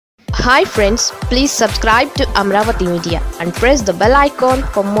Hi friends, please subscribe to Amaravathi Media and press the bell icon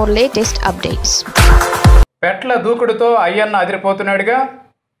for more latest updates. పెట్ల దూకుడుతో అయ్యన్న అదిరిపోతున్నాడుగా.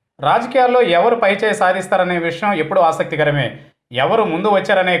 రాజకీయాల్లో ఎవరు పైచేయి సాధిస్తారనే విషయం ఎప్పుడూ ఆసక్తికరమే. ఎవరు ముందు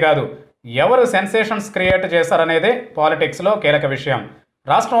వచ్చారనే కాదు, ఎవరు సెన్సేషన్స్ క్రియేట్ చేశారనేదే పాలిటిక్స్లో కీలక విషయం.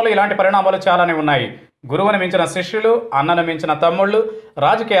 రాష్ట్రంలో ఇలాంటి పరిణామాలు చాలానే ఉన్నాయి. గురువుని మించిన శిష్యులు, అన్నను మించిన తమ్ముళ్ళు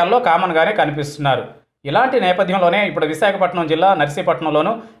రాజకీయాల్లో కామన్గానే కనిపిస్తున్నారు. ఇలాంటి నేపథ్యంలోనే ఇప్పుడు విశాఖపట్నం జిల్లా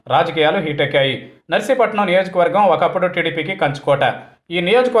నర్సీపట్నంలోనూ రాజకీయాలు హీటెక్కాయి. నర్సీపట్నం నియోజకవర్గం ఒకప్పుడు టీడీపీకి కంచుకోట. ఈ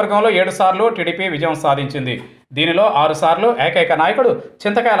నియోజకవర్గంలో 7 సార్లు టీడీపీ విజయం సాధించింది. దీనిలో 6 సార్లు ఏకైక నాయకుడు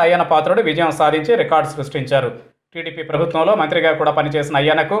చింతకాయల అయ్యన్న పాత్రుడు విజయం సాధించి రికార్డు సృష్టించారు. టీడీపీ ప్రభుత్వంలో మంత్రిగా కూడా పనిచేసిన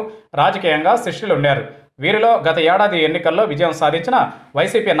అయ్యన్నకు రాజకీయంగా శిష్యులుండారు. వీరిలో గత ఏడాది ఎన్నికల్లో విజయం సాధించిన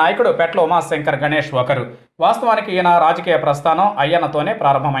వైసీపీ నాయకుడు పెట్ల శంకర్ గణేష్ ఒకరు. వాస్తవానికి ఈయన రాజకీయ ప్రస్థానం అయ్యన్నతోనే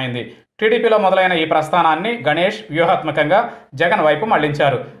ప్రారంభమైంది. టీడీపీలో మొదలైన ఈ ప్రస్థానాన్ని గణేష్ వ్యూహాత్మకంగా జగన్ వైపు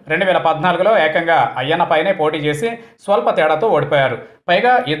మళ్లించారు. 2014లో ఏకంగా అయ్యన్నపైనే పోటీ చేసి స్వల్ప తేడాతో ఓడిపోయారు.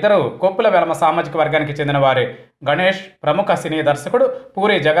 పైగా ఇద్దరు కొప్పుల వెలమ సామాజిక వర్గానికి చెందిన వారే. గణేష్ ప్రముఖ సినీ దర్శకుడు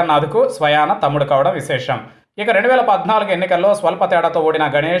పూరి జగన్నాథ్కు స్వయాన తమ్ముడు కావడం విశేషం. ఇక 2014 ఎన్నికల్లో స్వల్ప తేడాతో ఓడిన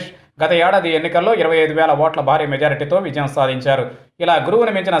గణేష్ గత ఏడాది ఎన్నికల్లో 25,000 ఓట్ల భారీ మెజారిటీతో విజయం సాధించారు. ఇలా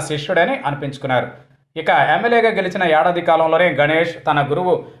గురువుని మించిన శిష్యుడని అనిపించుకున్నారు. ఇక ఎమ్మెల్యేగా గెలిచిన ఏడాది కాలంలోనే గణేష్ తన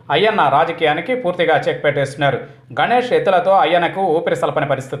గురువు అయ్యన్న రాజకీయానికి పూర్తిగా చెక్ పెట్టేస్తున్నారు. గణేష్ ఎత్తులతో అయ్యన్నకు ఊపిరి సలపని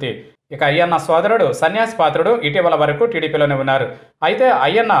పరిస్థితి. ఇక అయ్యన్న సోదరుడు సన్యాసి పాత్రుడు ఇటీవల వరకు టీడీపీలోనే ఉన్నారు. అయితే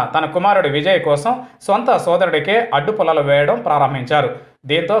అయ్యన్న తన కుమారుడు విజయ్ కోసం సొంత సోదరుడికే అడ్డుపుల్లలు వేయడం ప్రారంభించారు.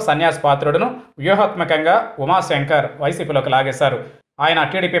 దీంతో సన్యాసి పాత్రుడును వ్యూహాత్మకంగా శంకర్ వైసీపీలోకి లాగేశారు. ఆయన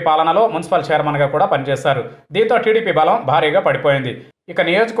టీడీపీ పాలనలో మున్సిపల్ చైర్మన్గా కూడా పనిచేశారు. దీంతో టీడీపీ బలం భారీగా పడిపోయింది. ఇక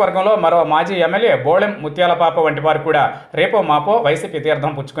నియోజకవర్గంలో మరో మాజీ ఎమ్మెల్యే బోళెం ముత్యాలపాప వంటి వారు కూడా రేపో మాపో వైసీపీ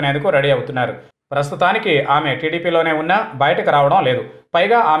తీర్థం పుచ్చుకునేందుకు రెడీ అవుతున్నారు. ప్రస్తుతానికి ఆమె టీడీపీలోనే ఉన్నా బయటకు రావడం లేదు.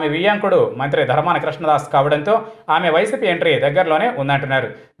 పైగా ఆమె వియ్యంకుడు మంత్రి ధర్మాన కృష్ణదాస్ కావడంతో ఆమె వైసీపీ ఎంట్రీ దగ్గరలోనే ఉందంటున్నారు.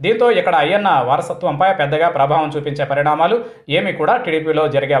 దీంతో ఇక్కడ అయ్యన్న వారసత్వంపై పెద్దగా ప్రభావం చూపించే పరిణామాలు ఏమీ కూడా టీడీపీలో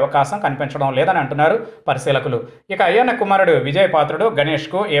జరిగే అవకాశం కనిపించడం లేదని అంటున్నారు పరిశీలకులు. ఇక అయ్యన్న కుమారుడు విజయ్ పాత్రుడు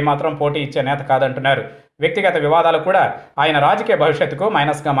గణేష్కు ఏమాత్రం పోటీ ఇచ్చే నేత కాదంటున్నారు. వ్యక్తిగత వివాదాలు కూడా ఆయన రాజకీయ భవిష్యత్తుకు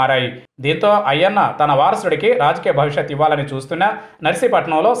మైనస్గా మారాయి. దీంతో అయ్యన్న తన వారసుడికి రాజకీయ భవిష్యత్తు ఇవ్వాలని చూస్తున్నా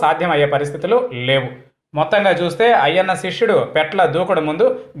నర్సీపట్నంలో సాధ్యమయ్యే పరిస్థితులు లేవు. మొత్తంగా చూస్తే అయ్యన్న శిష్యుడు పెట్ల దూకుడు ముందు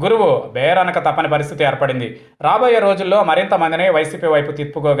గురువు బేరనక తప్పని పరిస్థితి ఏర్పడింది. రాబోయే రోజుల్లో మరింత మందిని వైసీపీ వైపు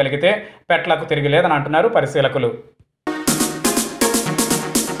తిప్పుకోగలిగితే పెట్లకు తిరిగి లేదని అంటున్నారు పరిశీలకులు.